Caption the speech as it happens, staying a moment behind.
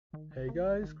Hey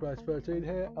guys, Grass13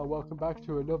 here, and welcome back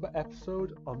to another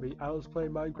episode on the Owls Play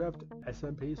Minecraft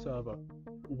SMP server.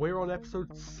 We're on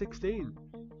episode 16,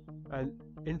 and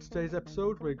in today's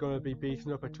episode we're going to be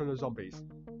beating up a ton of zombies.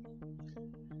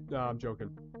 Nah, I'm joking.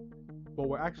 What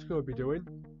we're actually going to be doing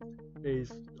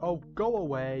is... Oh, go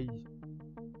away!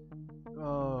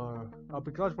 I'll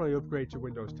be glad when I upgrade to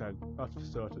Windows 10, that's for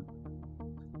certain.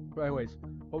 But anyways,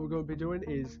 what we're going to be doing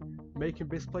is making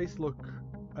this place look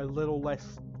a little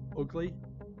less ugly,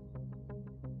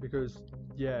 because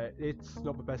yeah, it's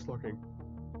not the best looking.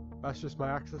 That's just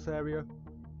my access area,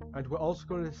 and we're also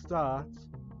going to start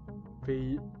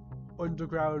the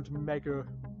underground mega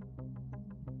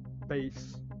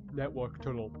base network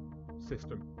tunnel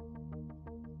system.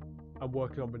 I'm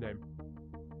working on the name.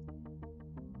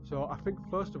 So I think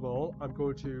first of all I'm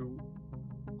going to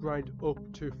grind up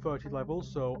to 30 levels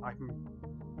so I can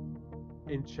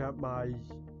enchant my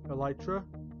elytra,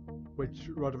 which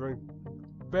Rodorenn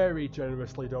very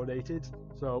generously donated.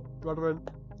 So Rodorenn,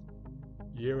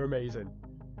 you're amazing.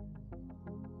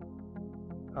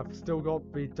 I've still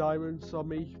got the diamonds on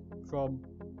me from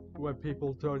when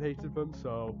people donated them,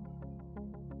 so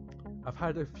I've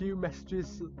had a few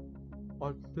messages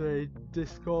on the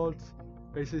Discord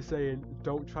basically saying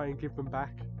don't try and give them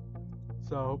back.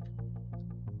 So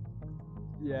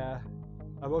yeah,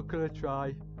 I'm not gonna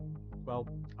try. Well,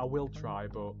 I will try,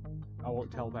 but I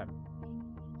won't tell them.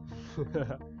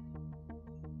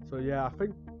 So yeah, I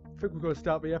think we're going to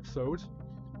start the episode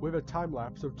with a time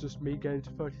lapse of just me getting to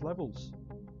 30 levels,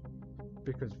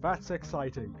 because that's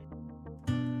exciting.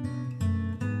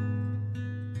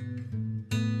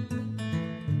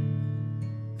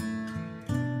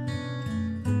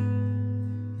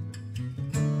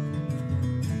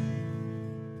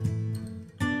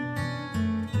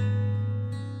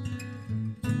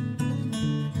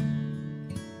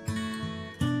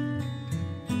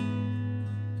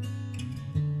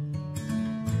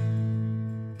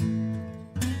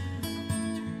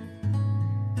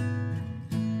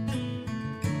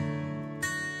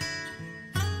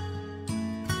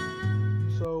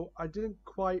 I didn't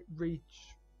quite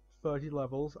reach 30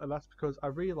 levels, and that's because I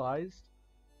realised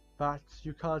that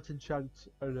you can't enchant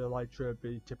an elytra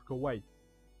the typical way.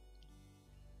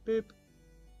 Beep.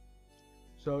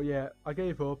 So yeah, I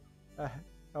gave up.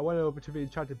 I went over to the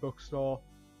enchanted bookstore.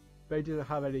 They didn't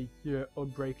have any,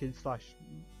 unbreaking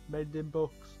 / mending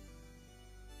books.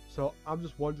 So I'm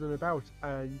just wandering about,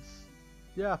 and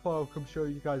yeah, I thought I'll come show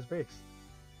you guys this,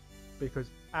 because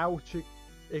ouch,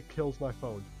 it kills my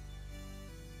phone.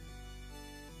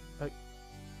 Like,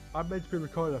 I'm meant to be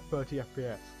recording at 30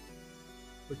 FPS,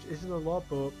 which isn't a lot,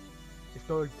 but it's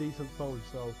not a decent phone,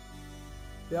 so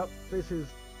yep, this is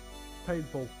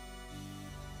painful.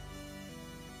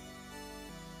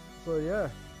 So yeah,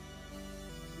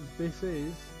 this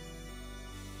is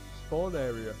spawn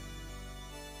area.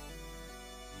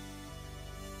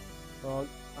 I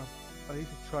need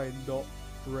to try and not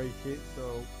break it,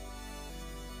 so,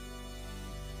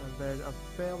 and then I'm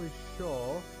fairly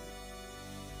sure.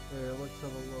 Let's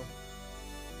have a look.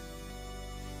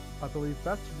 I believe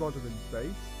that's Roderenn's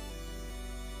base.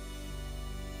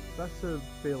 That's a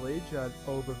village, and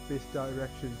over this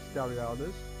direction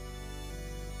Darianna's.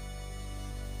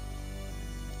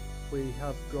 We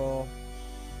have got...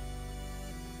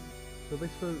 So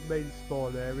this is the main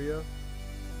spawn area,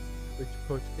 which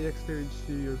puts Inexperienced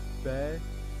Studios there.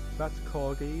 That's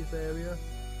Korgi's area.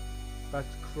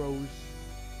 That's Crow's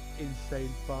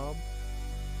insane farm.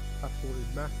 Absolutely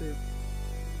massive.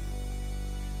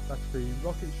 That's the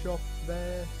rocket shop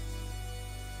there.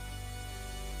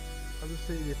 I'm just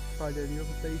seeing if I find any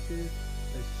other bases.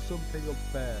 There's something up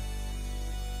there.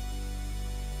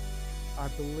 I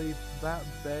believe that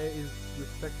there is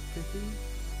RespectTheKitty,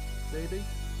 maybe?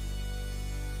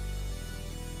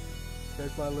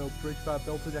 There's my little bridge that I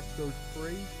built in episode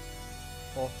 3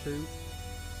 or 2.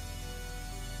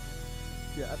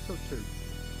 Yeah, episode 2.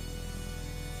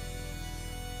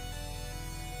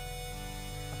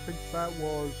 I think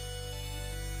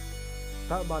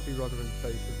that might be Roderenn's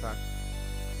base, in fact.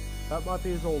 That might be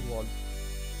his old one,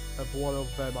 and the one over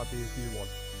there might be his new one.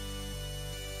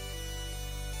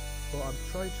 But I'm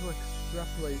trying to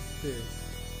extrapolate this,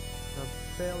 and I'm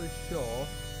fairly sure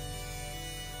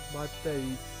my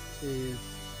base is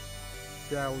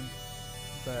down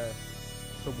there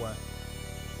somewhere.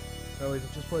 Anyways, I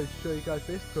just wanted to show you guys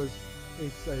this because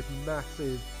it's a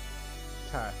massive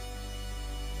task.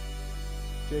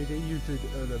 JD, you did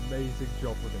an amazing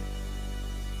job with it.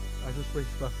 I just wish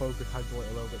my phone could handle it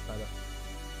a little bit better.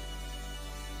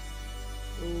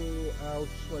 Oh, ouch,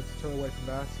 let's turn away from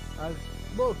that. And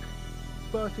look!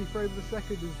 30 frames a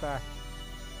second is back.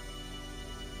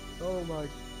 Oh my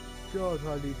god,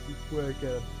 I need to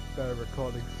get a better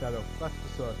recording setup, that's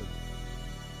for certain.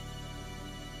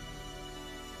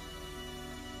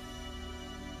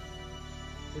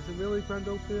 Is it really grand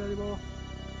opening anymore?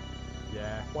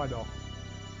 Yeah, why not?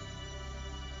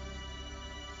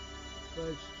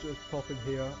 Let's just pop in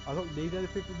here. I don't need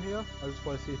anything from here, I just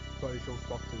want to see if it's got any junk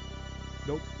boxes.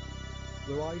 Nope.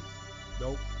 Blue ice?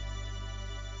 Nope.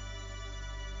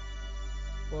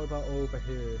 What about over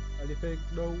here? Anything?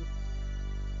 No.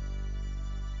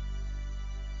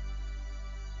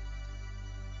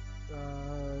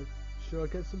 Should I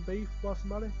get some beef whilst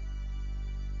I'm at it?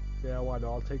 Yeah, why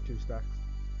not? I'll take 2 stacks.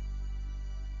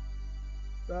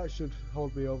 That should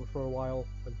hold me over for a while,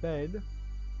 and then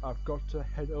I've got to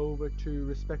head over to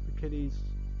RespectTheKitty's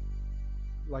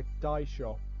like dye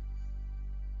shop.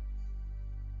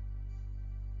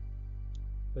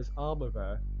 There's armor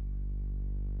there,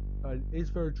 and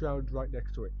is there a drowned right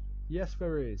next to it? Yes,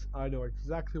 there is. I know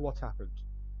exactly what happened.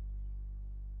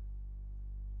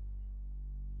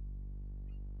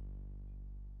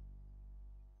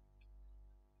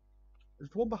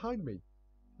 There's one behind me.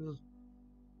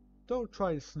 Don't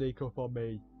try and sneak up on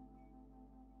me.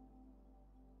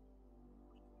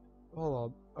 Hold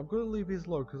on, I'm gonna leave these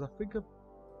low because I think do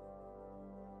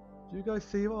you guys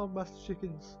see him on Master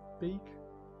Chicken's beak?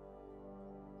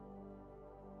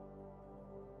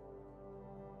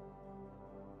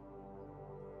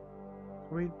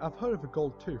 I mean, I've heard of a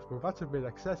gold tooth, but that's a bit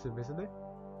excessive, isn't it?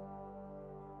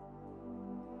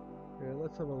 Yeah,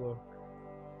 let's have a look.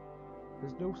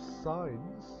 There's no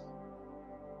signs.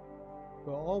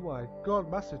 But oh my god,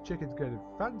 Master Chicken's getting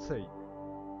fancy.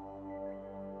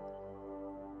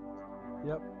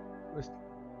 Yep.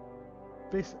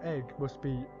 This egg must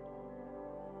be...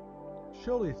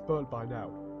 Surely it's burnt by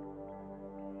now.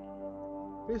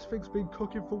 This thing's been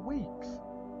cooking for weeks.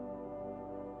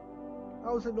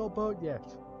 How is it not burnt yet?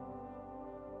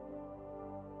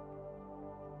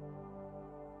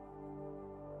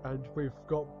 And we've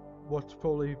got what's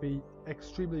probably the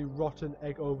extremely rotten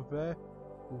egg over there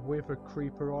with a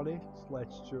creeper on it.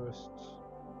 Let's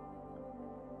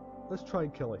try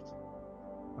and kill it.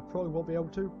 I probably won't be able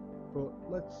to, but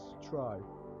let's try.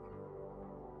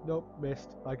 Nope,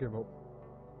 missed. I give up.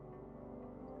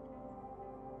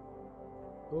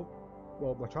 Oh,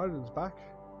 well, my trident's back.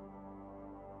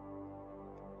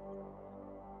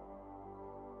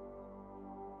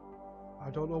 I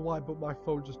don't know why, but my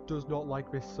phone just does not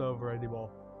like this server anymore.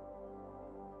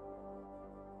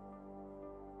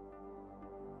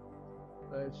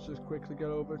 Let's just quickly get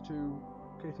over to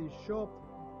Kitty's shop,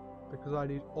 because I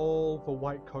need all the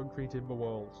white concrete in the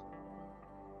world.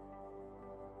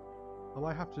 I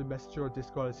might have to message her on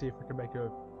Discord and see if we can make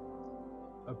a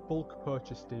bulk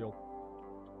purchase deal.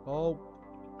 Oh,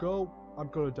 go! I'm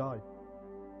gonna die.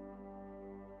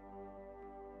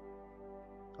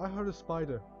 I heard a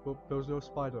spider, but there was no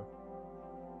spider.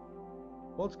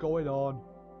 What's going on?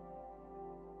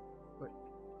 Wait.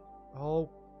 Oh.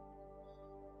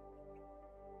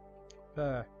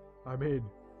 There. I'm in.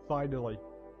 Finally.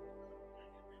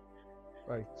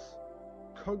 Right.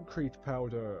 Concrete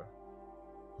powder.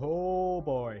 Oh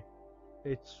boy.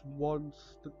 It's one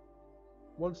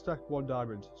stack, 1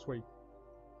 diamond. Sweet.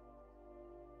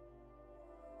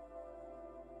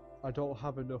 I don't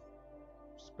have enough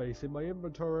space in my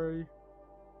inventory.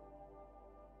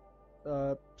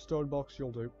 Stone box,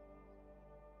 you'll do.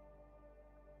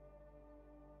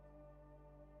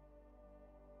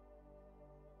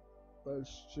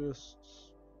 Let's just...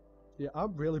 Yeah,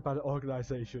 I'm really bad at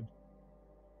organisation.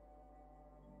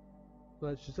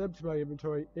 Let's just empty my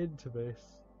inventory into this,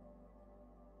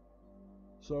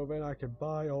 so then I can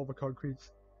buy all the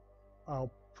concrete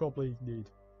I'll probably need.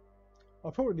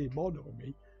 I'll probably need more knowing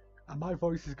me, and my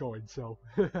voice is going, so...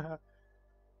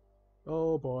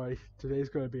 Oh boy, today's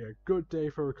going to be a good day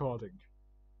for recording.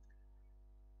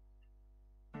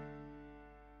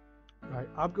 Right,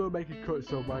 I'm going to make a cut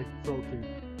so my throat can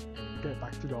get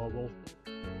back to normal,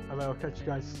 and then I'll catch you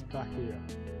guys back here.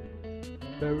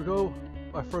 There we go,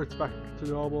 my throat's back to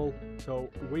normal, so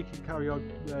we can carry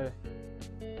on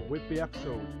with the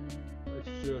episode.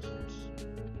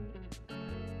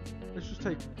 Let's just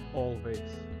take all this,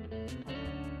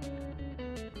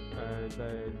 and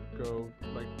then go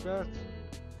like that.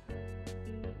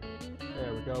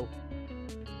 There we go.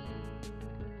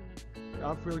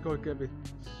 I've really got to get this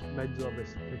mends on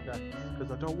this pickaxe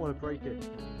because I don't want to break it.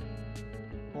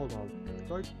 Hold on,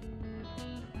 sorry.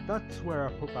 That's where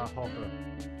I put that hopper.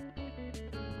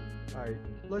 Alright,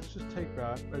 let's just take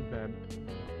that and then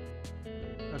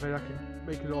I can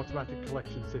make an automatic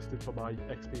collection system for my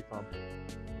XP farm.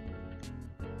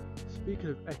 Speaking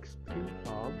of XP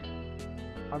farm,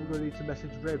 I'm going to need to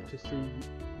message Rev to see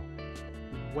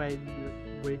when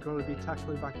we're going to be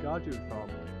tackling that Guardian farm.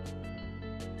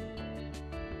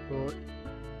 But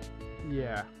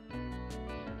yeah,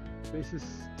 this is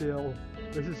still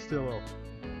up.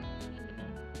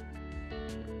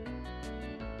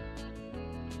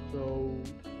 So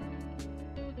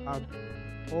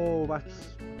oh, I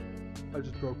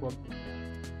just broke one.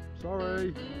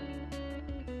 Sorry.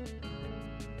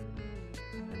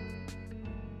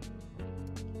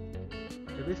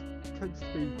 Yeah, this tends to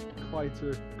be quite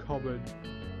a common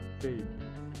theme.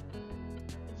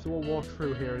 Someone walks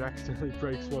through here and accidentally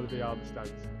breaks one of the armor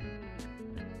stands.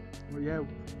 Well, yeah,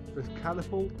 there's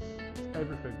catapults,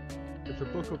 everything. There's a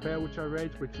book up here which I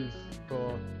read, which is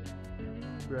for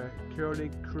the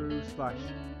Keonig crew /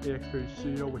 Inexperienced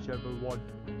studio, whichever one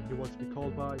he wants to be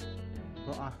called by.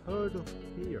 But I heard of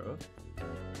here,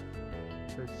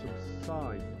 there's some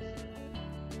signs.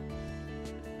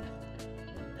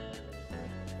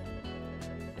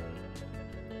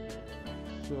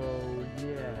 So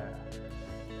yeah,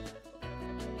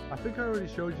 I think I already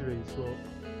showed you these, but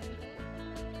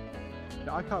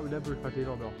yeah, I can't remember if I did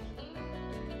or not.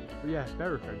 But yeah,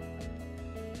 everything.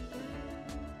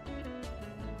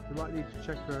 We might need to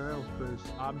check her out because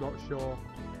I'm not sure.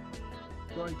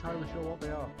 Not entirely sure what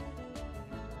they are.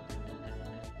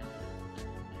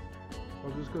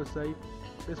 I'm just gonna say,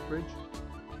 this bridge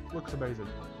looks amazing.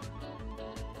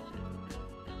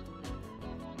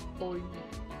 Boing.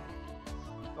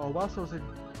 Oh, whilst I was in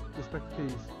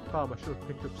RespectTheKitty's farm, I should have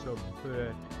picked up some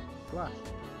glass.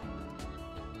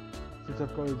 Since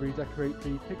I've got to redecorate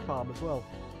the pig farm as well,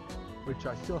 which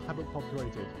I still haven't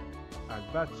populated. And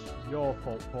that's your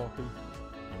fault, Porky.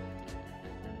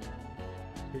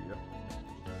 Here.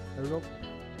 There we go.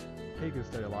 He can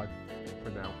stay alive for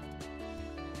now.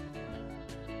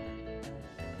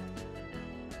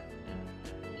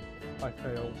 I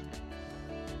failed.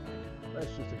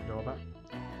 Let's just ignore that.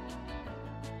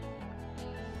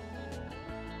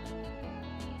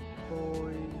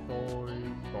 Boing,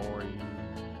 boing, boing.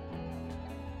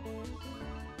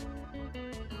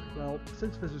 Well,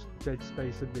 since there's just dead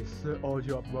space in this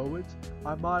audio at the moment,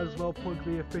 I might as well plug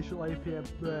the official APM,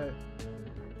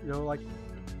 like,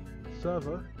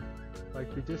 server,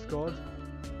 like the Discord,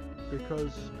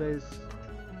 because there's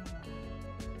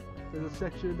a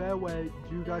section there where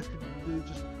you guys can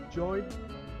just join,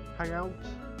 hang out.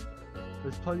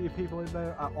 There's plenty of people in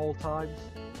there at all times.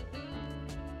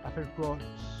 I think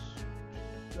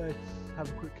let's have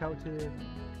a quick count here.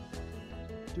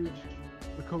 Dude,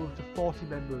 we're coming up to 40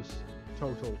 members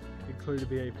total, including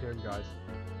the APM guys.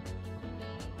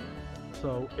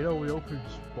 So it only opened,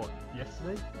 what,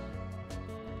 yesterday?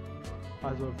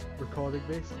 As of recording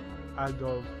this, and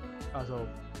as of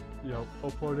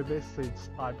uploading this,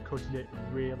 since I'm cutting it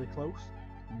really close,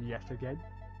 yet again.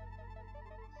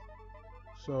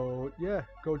 So yeah,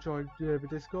 go join the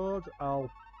Discord.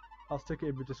 I'll stick it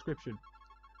in the description.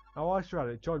 Oh, I should add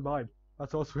it. Join mine.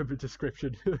 That's also in the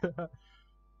description.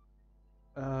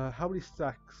 How many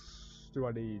stacks do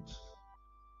I need?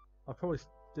 I'll probably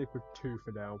stick with 2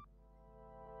 for now.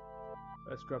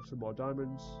 Let's grab some more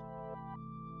diamonds.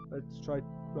 Let's try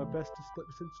my best to split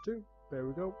this into 2. There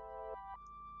we go.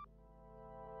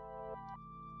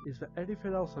 Is there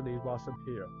anything else I need whilst I'm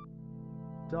here?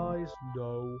 Dyes?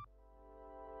 No.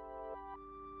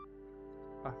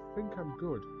 I think I'm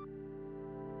good.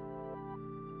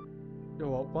 You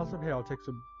know what, whilst I'm here I'll take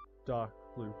some dark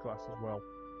blue glass as well.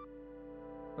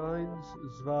 1,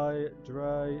 2,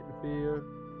 3, 4, 5,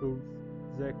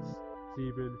 6,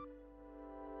 7.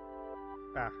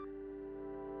 Ah.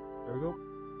 There we go.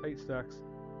 8 stacks.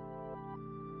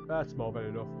 That's more than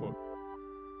enough, but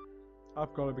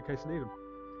I've got them in case I need them.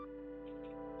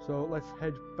 So let's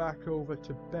head back over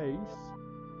to base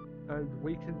and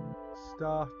we can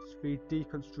start the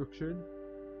deconstruction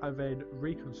and then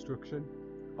reconstruction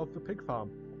of the pig farm.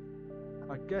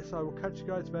 I guess I will catch you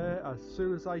guys there as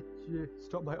soon as I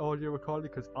stop my audio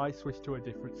recording because I switched to a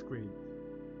different screen.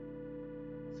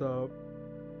 So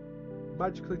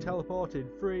magically teleport in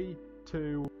 3,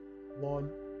 2,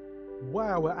 1.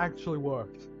 Wow, it actually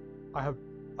worked. I've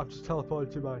just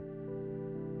teleported to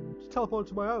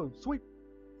my own. Sweet.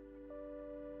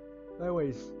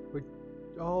 Anyways,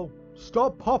 oh,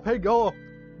 stop popping up!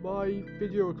 My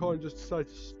video recording just decided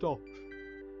to stop.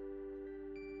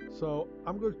 So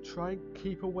I'm going to try and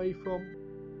keep away from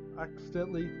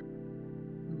accidentally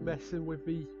messing with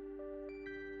the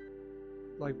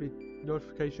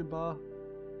notification bar.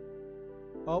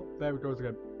 Oh, there it goes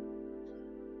again.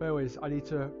 Anyways, I need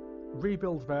to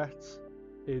rebuild that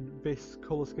in this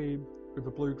colour scheme with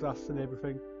the blue glass and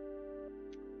everything.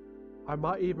 I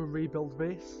might even rebuild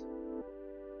this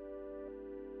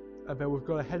And then we're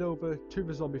going to head over to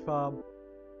the zombie farm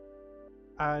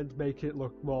and make it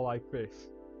look more like this.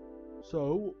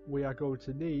 So we are going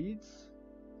to need...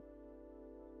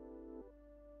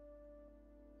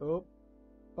 Oh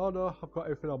no, I've got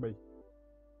everything on me.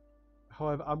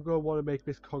 However, I'm going to want to make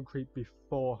this concrete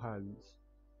beforehand.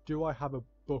 Do I have a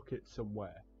bucket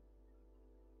somewhere?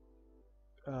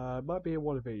 Might be in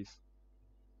one of these.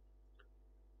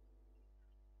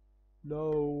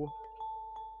 No.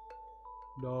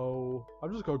 No.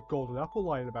 I've just got a golden apple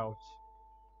lying about.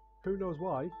 Who knows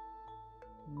why?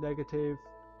 Negative.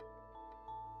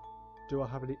 Do I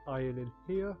have any iron in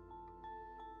here?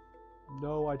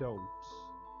 No, I don't.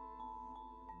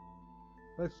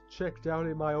 Let's check down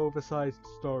in my oversized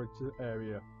storage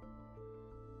area.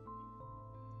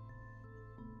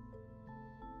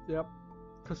 Yep.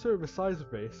 Considering the size of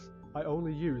this, I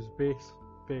only use this,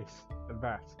 and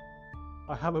that.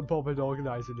 I haven't bothered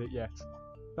organising it yet.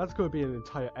 That's going to be an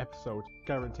entire episode,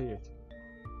 guarantee it.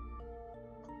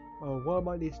 What I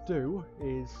might need to do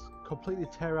is completely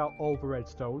tear out all the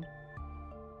redstone,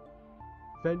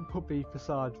 then put the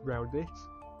facade round it,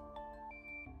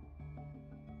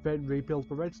 then rebuild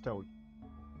the redstone.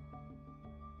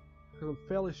 Because I'm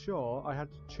fairly sure I had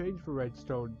to change the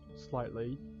redstone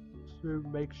slightly to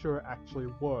make sure it actually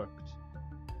worked.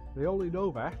 I only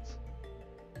know that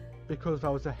because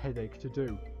that was a headache to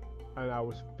do, and I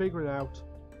was figuring out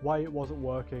why it wasn't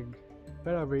working.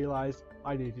 Then I realised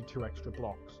I needed 2 extra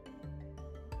blocks.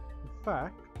 In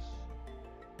fact,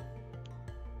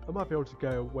 I might be able to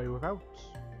get away without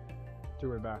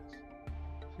doing that.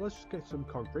 So let's just get some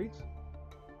concrete.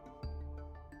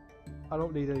 I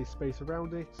don't need any space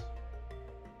around it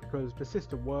because the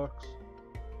system works.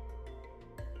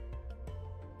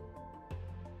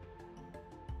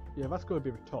 Yeah, that's going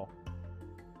to be the top.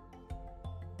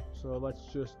 So let's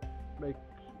just make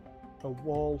a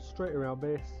wall straight around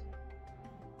this.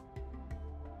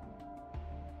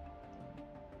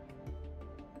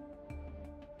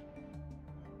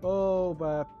 Oh,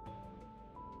 but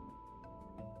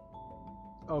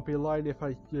I'll be lying if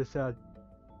I just said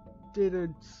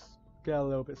didn't get a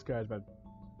little bit scared then.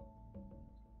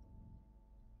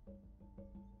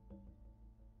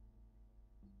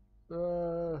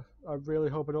 I really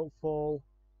hope I don't fall.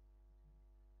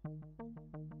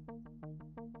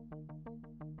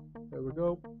 There we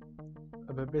go.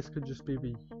 And then this could just be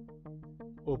the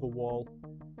other wall.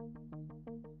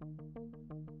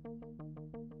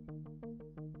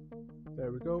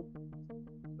 There we go.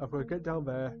 I'm going to get down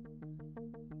there,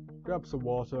 grab some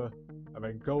water, and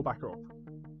then go back up.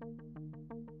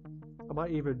 I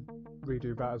might even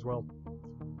redo that as well.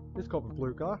 It's got the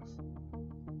blue glass.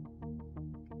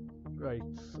 Right,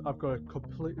 I've got to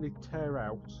completely tear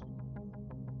out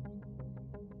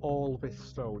all this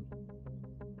stone.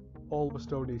 All the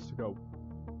stone needs to go.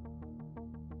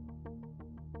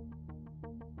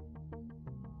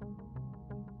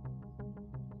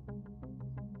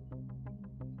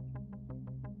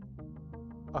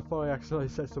 I thought I accidentally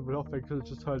set something off because I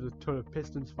just heard a ton of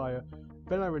pistons fire.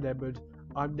 Then I remembered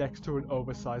I'm next to an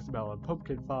oversized melon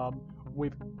pumpkin farm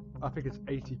with, I think it's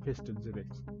 80 pistons in it.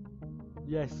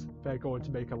 Yes, they're going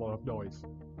to make a lot of noise.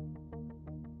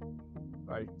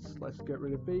 Right, let's get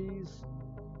rid of these.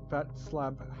 That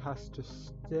slab has to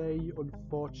stay,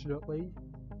 unfortunately.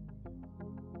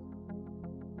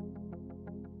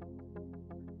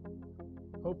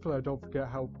 Hopefully I don't forget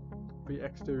how the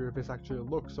exterior of this actually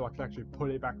looks so I can actually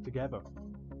put it back together.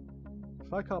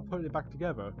 If I can't put it back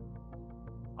together,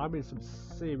 I'm in some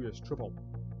serious trouble.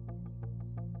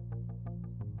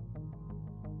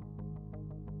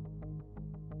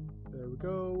 There we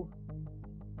go.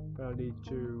 I need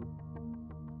to...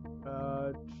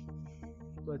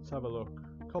 let's have a look.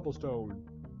 Cobblestone.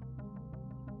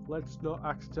 Let's not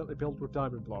accidentally build with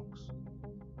diamond blocks.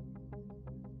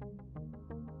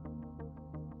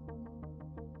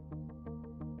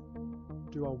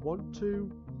 Do I want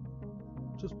to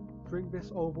just bring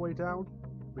this all the way down?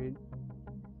 I mean,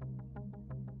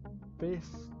 this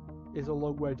is a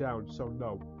long way down, so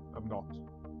no, I'm not.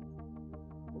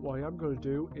 But what I am going to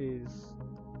do is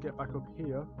get back up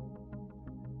here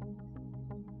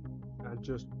and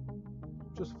just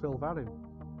fill that in.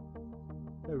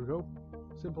 There we go.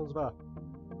 Simple as that.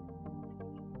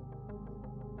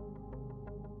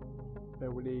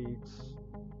 Then we need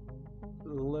a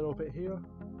little bit here.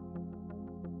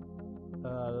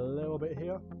 A little bit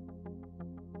here.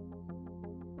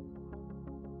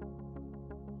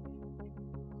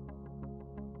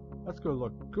 That's going to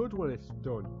look good when it's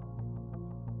done.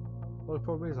 Well, the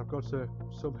problem is I've got to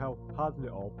somehow harden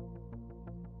it all.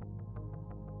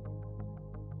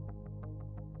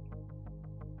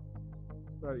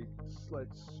 Right,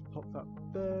 let's pop that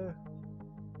there.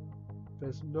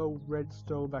 There's no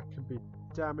redstone that can be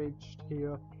damaged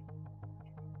here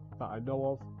that I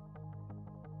know of.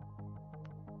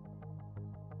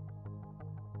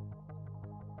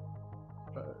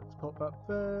 Let's pop that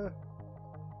there.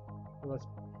 And let's.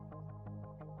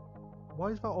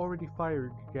 Why is that already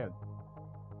firing again?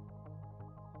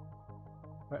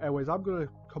 Right, anyways, I'm gonna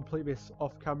complete this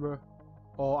off camera,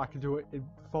 or I can do it in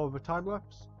form of a time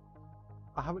lapse.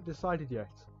 I haven't decided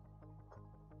yet.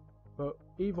 But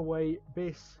either way,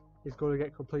 this is going to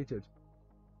get completed.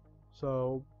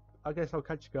 So I guess I'll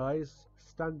catch you guys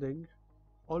standing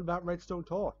on that redstone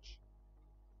torch.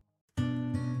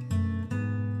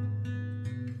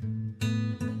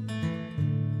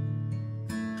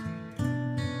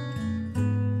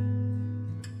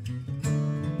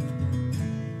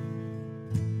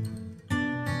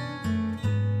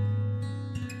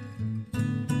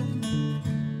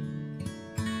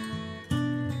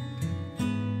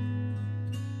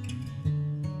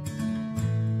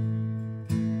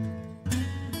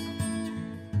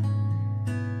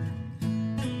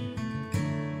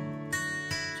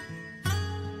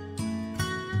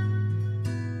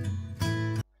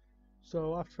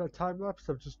 So after a time lapse,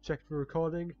 I've just checked the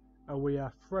recording and we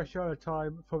are fresh out of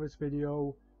time for this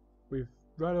video. We've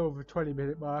run over the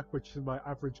 20-minute mark, which is my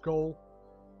average goal.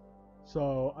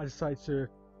 So I decided to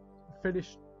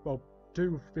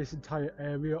do this entire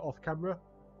area off camera.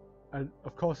 And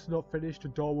of course it's not finished, the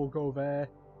door will go there.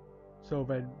 So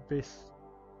then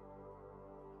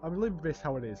I'm leaving this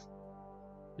how it is.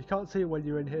 You can't see it when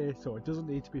you're in here, so it doesn't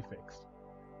need to be fixed.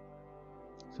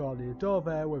 So I'll need a door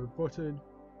there with a button.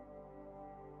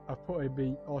 I've put in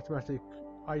the automatic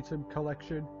item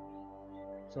collection,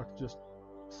 so I can just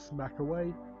smack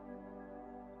away.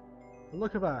 And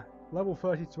look at that, level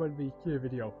 30 to end the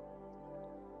video.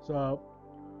 So,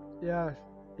 yeah,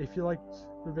 if you liked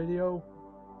the video,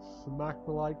 smack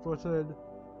the like button.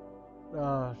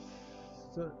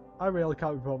 So I really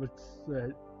can't be bothered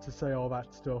to say all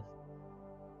that stuff,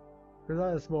 because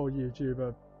I'm a small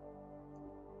YouTuber.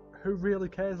 Who really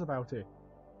cares about it?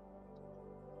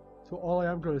 So all I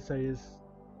am going to say is,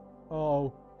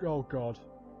 oh god,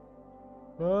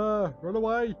 run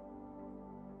away!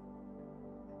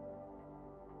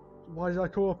 Why did I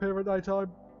come up here at night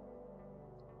time?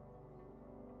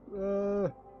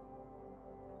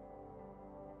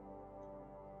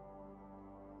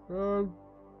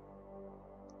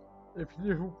 If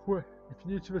you're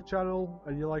new to the channel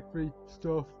and you like the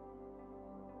stuff,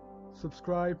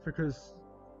 subscribe, because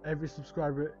every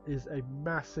subscriber is a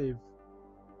massive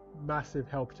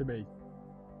help to me.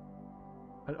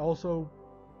 And also,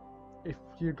 if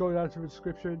you go down to the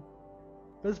description,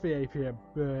 there's the APM,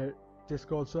 the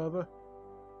Discord server.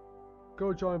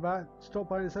 Go join that, stop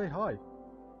by and say hi.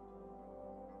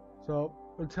 So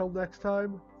until next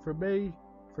time, from me,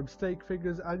 from Steak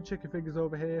Fingers and Chicken Fingers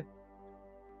over here,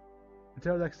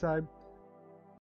 until next time,